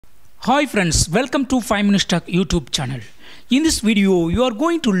Hi friends, welcome to 5 Minutes Tech YouTube channel. In this video, you are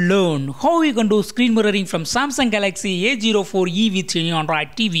going to learn how you can do screen mirroring from Samsung Galaxy A04e with any Android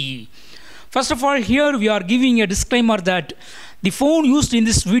TV. First of all, here we are giving a disclaimer that the phone used in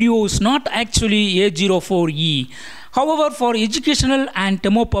this video is not actually A04e. However, for educational and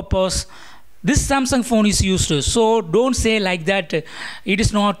demo purpose, this Samsung phone is used. So don't say like that it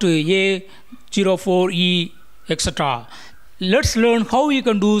is not A04e, etc. Let's learn how you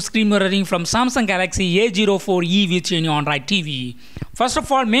can do screen mirroring from Samsung Galaxy A04e with any Android TV. First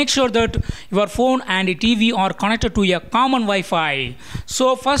of all, make sure that your phone and TV are connected to a common Wi-Fi.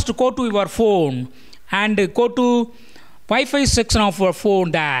 So first go to your phone and go to Wi-Fi section of your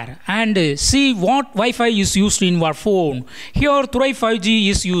phone there and see what Wi-Fi is used in your phone. Here Through 5G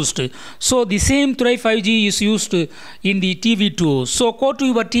is used. So the same Through 5G is used in the TV too. So go to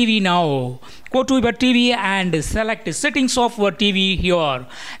your TV now. Go to your TV and select settings of your TV here.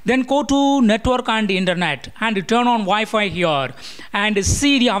 Then go to network and internet and turn on Wi-Fi here and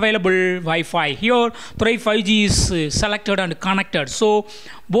see the available Wi-Fi. Here Through 5G is selected and connected. So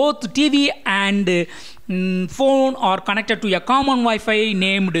both TV and phone are connected to a common Wi-Fi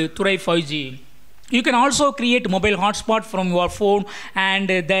named Through 5G. You can also create mobile hotspot from your phone and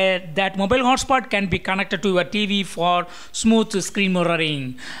that mobile hotspot can be connected to your TV for smooth screen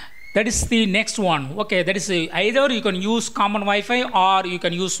mirroring. That is the next one. Okay, that is either you can use common Wi-Fi or you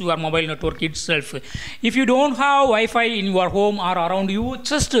can use your mobile network itself. If you don't have Wi-Fi in your home or around you,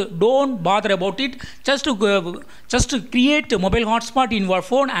 just don't bother about it. Just create a mobile hotspot in your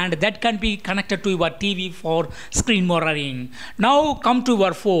phone and that can be connected to your TV for screen mirroring. Now come to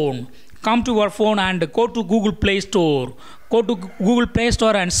your phone. Come to your phone and go to Google Play Store. Go to Google Play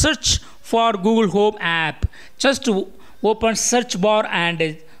Store and search for Google Home app. Just open search bar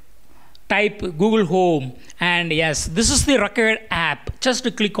and type Google Home, and yes, this is the required app.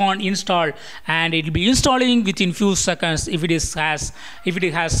 Just click on install and it will be installing within few seconds if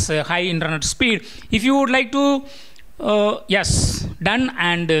it has high internet speed. If you would like to yes, done,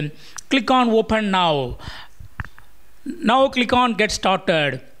 and click on open now. Now click on get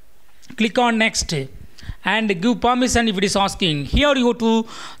started. Click on next and give permission if it is asking. Here you go to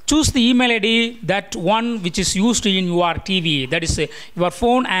choose the email ID, that one which is used in your TV. That is your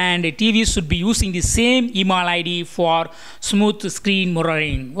phone and TV should be using the same email ID for smooth screen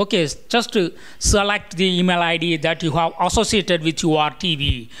mirroring. Okay, just select the email ID that you have associated with your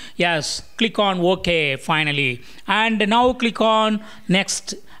TV. Yes, click on OK finally. And now click on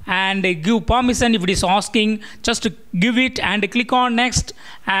next and give permission if it is asking. Just give it and click on next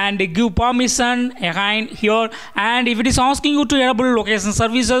and give permission again here. And if it is asking you to enable location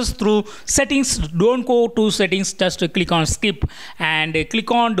services through settings, don't go to settings, just click on skip and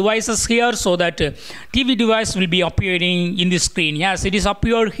click on devices here so that TV device will be appearing in the screen. Yes, it is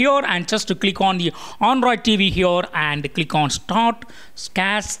appeared here, and just click on the Android TV here and click on start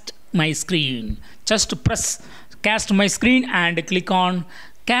cast my screen. Just press cast my screen and click on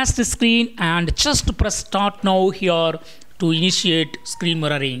cast screen and just press start now here to initiate screen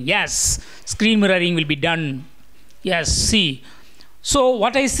mirroring. Yes, screen mirroring will be done. Yes, see. So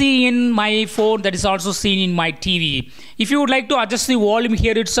what I see in my phone, that is also seen in my TV. If you would like to adjust the volume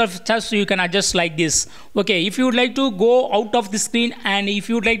here itself, just you can adjust like this. Okay, if you would like to go out of the screen and if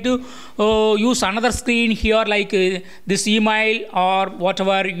you would like to use another screen here like this email or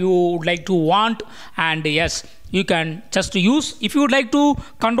whatever you would like to want, and yes, you can just use. If you would like to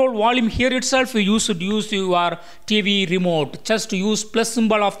control volume here itself, you should use your TV remote. Just use plus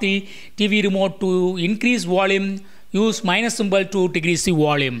symbol of the TV remote to increase volume. Use minus symbol to decrease the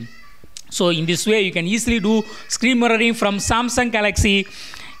volume. So in this way, you can easily do screen mirroring from Samsung Galaxy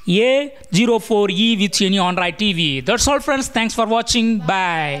A04e with any Android TV. That's all friends. Thanks for watching.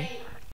 Bye.